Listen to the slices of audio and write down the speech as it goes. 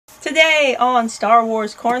Today on Star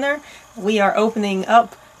Wars Corner, we are opening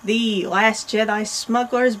up the Last Jedi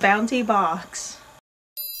Smuggler's Bounty Box.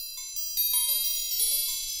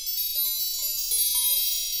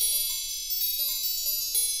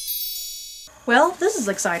 Well, this is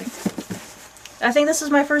exciting. I think this is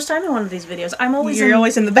my first time in one of these videos. You're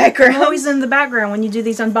always in the background. I'm always in the background when you do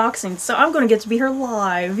these unboxings, so I'm going to get to be here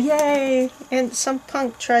live. Yay! And some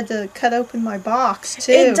punk tried to cut open my box,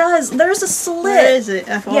 too. It does. There's a slit. Where is it?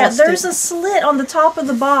 There's a slit on the top of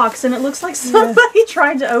the box, and it looks like somebody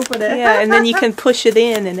tried to open it. Yeah, and then you can push it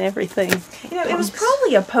in and everything. You know, it was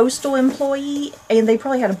probably a postal employee, and they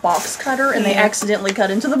probably had a box cutter, and they accidentally cut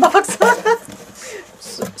into the box.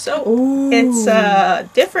 So it's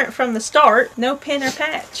different from the start. No pin or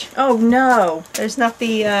patch. Oh no! There's not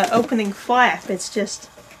the opening flap. It's just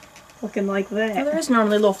looking like that. Well, there is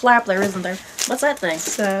normally a little flap there, isn't there? What's that thing?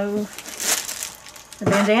 So, a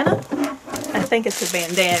bandana? I think it's a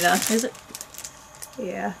bandana. Is it?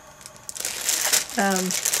 Yeah.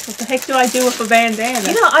 What the heck do I do with a bandana?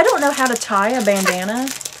 You know, I don't know how to tie a bandana.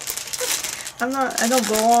 I don't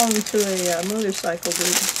belong to a motorcycle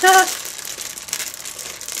group.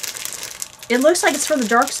 It looks like it's for the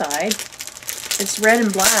dark side. It's red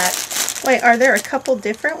and black. Wait, are there a couple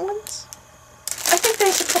different ones? I think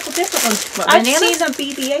there's a couple different ones. What, I've bananas? seen a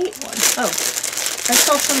BB-8 one. Oh. I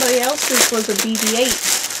saw somebody else's was a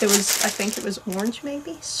BB-8. It was, I think it was orange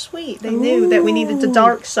maybe? Sweet. They knew that we needed the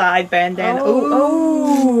dark side bandana.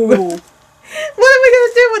 Oh. What are we going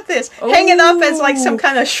to do with this? Hang it up as like some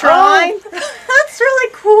kind of shrine? Oh. That's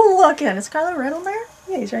really cool looking. Is Kylo Ren on there?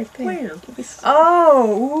 Yeah, he's right there. Where?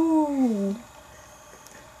 Oh, ooh.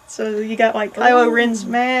 So you got like Kylo Ren's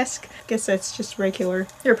mask. Guess that's just regular.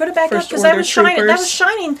 Here, put it back up because that was shining. That was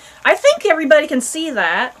shining. I think everybody can see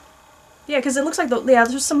that. Yeah, because it looks like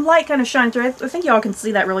there's some light kind of shining through. I think y'all can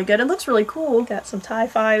see that really good. It looks really cool. Got some TIE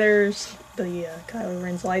fighters, the Kylo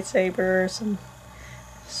Ren's lightsaber, some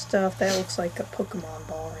stuff that looks like a Pokemon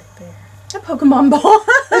ball right there. A Pokemon ball.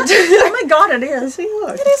 Oh my god, it is. See,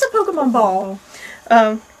 look. It is a Pokemon ball.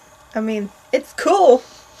 I mean, it's cool.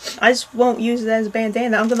 I just won't use it as a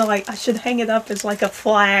bandana. I'm gonna I should hang it up as like a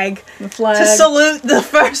flag. A flag. To salute the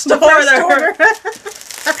First Order.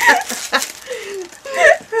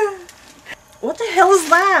 What the hell is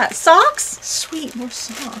that? Socks? Sweet, more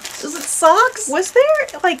socks. Is it socks? Was there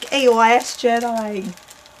like a Last Jedi,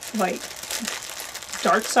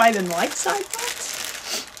 dark side and light side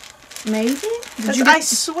box? Maybe. I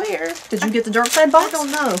swear. Did you get the dark side box? I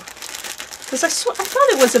don't know. Because I thought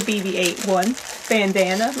it was a BB-8 one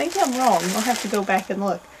bandana. Maybe I'm wrong. I'll have to go back and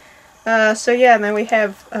look. So yeah, and then we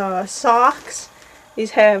have socks.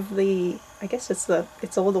 These have I guess it's a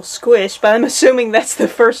little squish, but I'm assuming that's the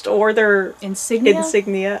First Order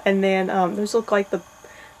insignia. And then those look like the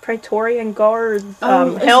Praetorian Guard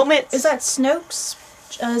helmets. Is that Snoke's?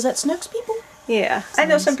 Is that Snoke's people? Yeah, I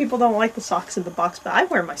know some people don't like the socks in the box, but I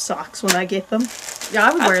wear my socks when I get them. Yeah,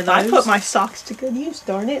 I would wear those. I put my socks to good use,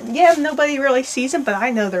 darn it. Yeah, nobody really sees them, but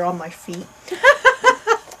I know they're on my feet.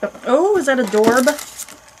 Oh, is that a Dorb?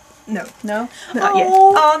 No. No? Not yet.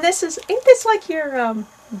 Oh, ain't this like your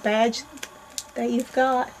badge that you've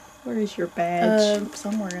got? Where is your badge?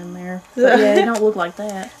 Somewhere in there. But yeah, it don't look like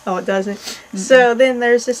that. Oh, it doesn't? Mm-mm. So then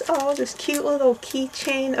there's this cute little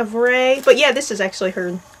keychain of Rey. But yeah, this is actually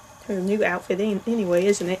her new outfit anyway,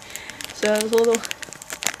 isn't it? So there's a little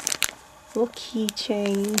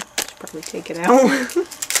keychain. Should probably take it out.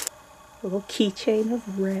 A little keychain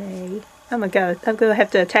of Rey. Oh my god, I'm gonna have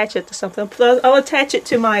to attach it to something. I'll attach it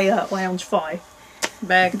to my lounge bag.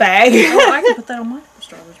 Oh, I can put that on my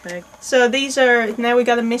Star Wars bag. So now we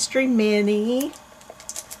got a mystery mini.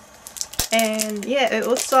 And yeah, it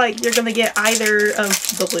looks like you're gonna get either of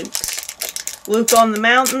the Lukes. Luke on the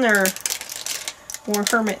mountain or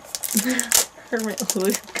Hermit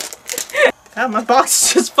Luke. God, my box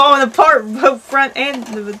is just falling apart, both front and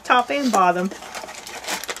the top and bottom.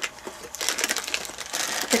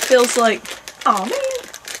 It feels like, oh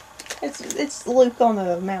man, it's Luke on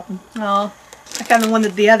the mountain. Oh, I kind of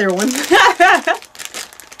wanted the other one.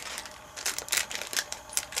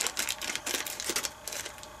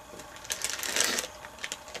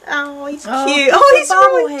 Oh, he's cute. Oh, he's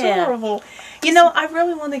really adorable. You know, I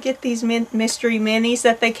really want to get these mystery minis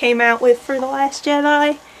that they came out with for The Last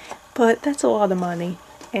Jedi, but that's a lot of money,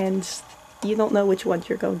 and you don't know which ones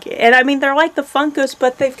you're going to get. And I mean, they're like the Funkos,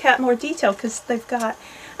 but they've got more detail, because they've got...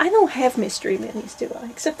 I don't have mystery minis, do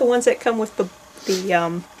I? Except the ones that come with the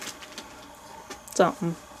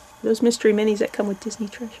something. Those mystery minis that come with Disney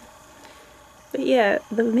Treasure. But yeah,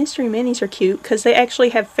 the mystery minis are cute, because they actually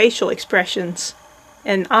have facial expressions.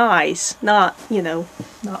 And eyes, not, you know,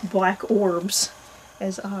 not black orbs.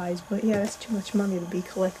 as eyes. But yeah, that's too much money to be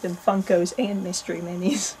collecting Funkos and mystery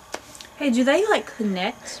minis. Hey, do they like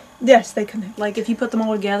connect? Yes, they connect. Like if you put them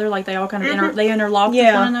all together, like they all kind of they interlock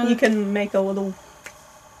with one another? You can make a little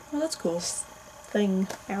that's cool. thing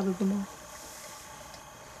out of them all.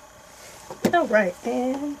 Alright,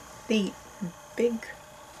 and the big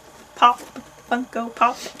Funko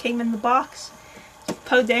Pop that came in the box.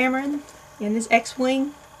 Poe Dameron and his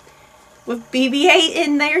X-Wing with BB-8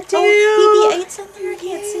 in there too. Oh, BB-8's in there? I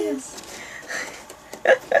can't see him.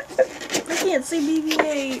 I can't see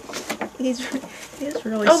BB-8. He's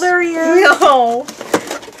really... Oh, there he is. No.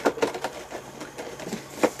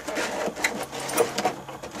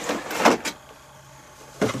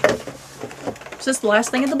 Is this the last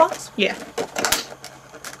thing in the box? Yeah.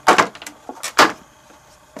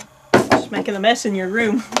 Just making a mess in your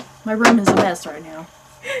room. My room is a mess right now.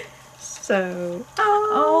 So...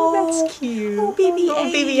 Oh, that's cute. Oh, BB-8.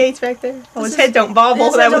 Oh, BB-8's back there. Oh, his head don't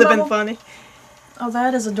bobble. That would have been funny. Oh,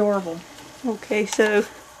 that is adorable. Okay, so...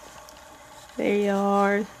 There you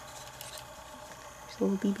are. There's a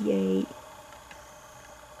little BB-8.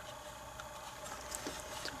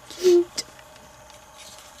 Cute.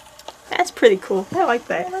 That's pretty cool. I like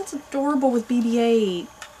that. Oh, that's adorable with BB-8. I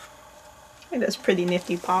think that's pretty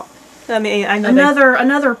nifty pop. I mean, I know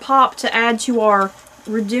another pop to add to our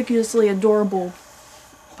ridiculously adorable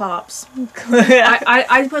pops.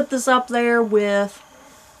 I put this up there with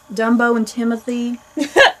Dumbo and Timothy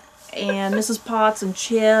and Mrs. Potts and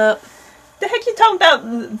Chip. The heck you talking about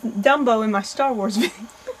Dumbo in my Star Wars video?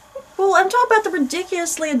 Well, I'm talking about the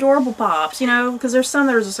ridiculously adorable pops, you know, because there's some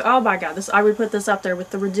that are just, oh my god, this I would put this up there with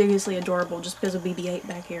the ridiculously adorable just because of BB-8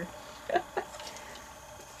 back here.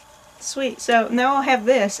 Sweet. So now I'll have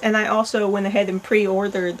this, and I also went ahead and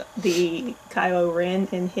pre-ordered the Kylo Ren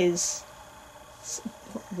and his,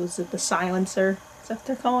 was it the silencer? Is that what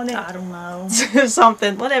they're calling it? I don't know.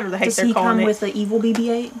 Something, whatever the heck they're calling it. Does he come with the evil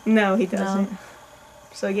BB-8? No, he doesn't. No.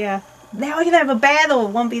 So yeah. Now we're gonna have a battle.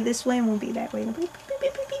 One be this way and one be that way.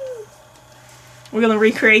 We're gonna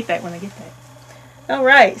recreate that when I get that.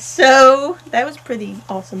 Alright, so that was a pretty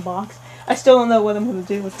awesome box. I still don't know what I'm gonna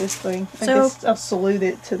do with this thing. I guess I'll salute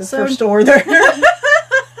it to the First Order.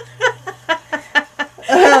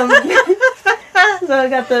 So I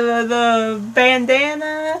got the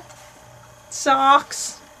bandana,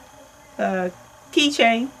 socks,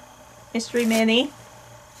 keychain, mystery mini,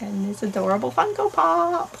 and this adorable Funko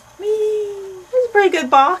Pop. It was a pretty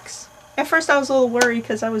good box. At first I was a little worried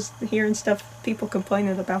because I was hearing people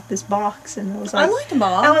complaining about this box, and I was like, I like the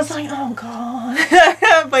box. I was like, oh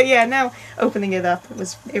god. But yeah, now opening it up,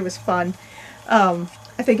 it was fun. I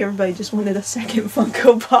think everybody just wanted a second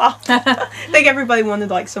Funko Pop. I think everybody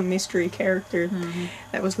wanted like some mystery character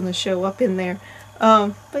that was going to show up in there.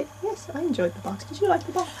 But yes, I enjoyed the box. Did you like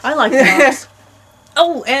the box? I like the box.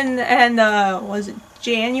 Oh, and was it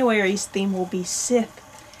January's theme will be Sith.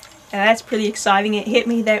 And that's pretty exciting. It hit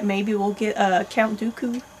me that maybe we'll get a Count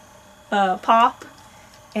Dooku pop.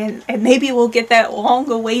 And maybe we'll get that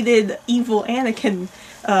long-awaited evil Anakin,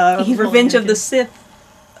 Revenge of the Sith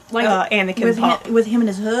Anakin pop. With him in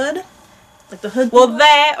his hood? Like the hood? Well,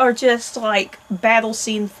 that or just like battle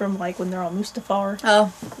scene from like when they're on Mustafar.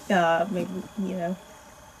 Oh. Maybe, you know,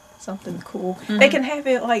 something cool. They can have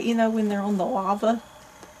it like, you know, when they're on the lava.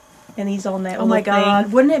 And he's on that Oh my god.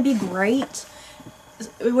 thing. Wouldn't it be great?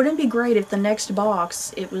 It wouldn't be great if the next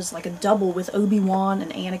box it was like a double with Obi-Wan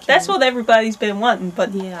and Anakin. That's what everybody's been wanting,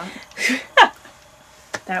 but yeah.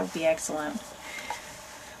 That would be excellent.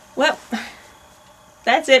 Well,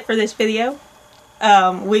 that's it for this video.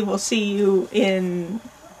 We will see you in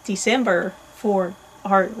December for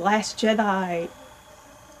our Last Jedi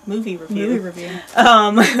movie review. I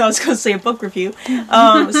was going to say a book review.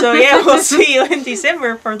 So yeah, we'll see you in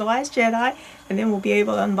December for The Last Jedi, and then we'll be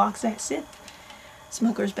able to unbox that Sith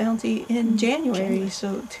Smuggler's Bounty in January.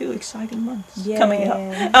 So 2 exciting months coming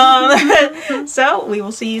up. So we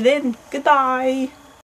will see you then. Goodbye.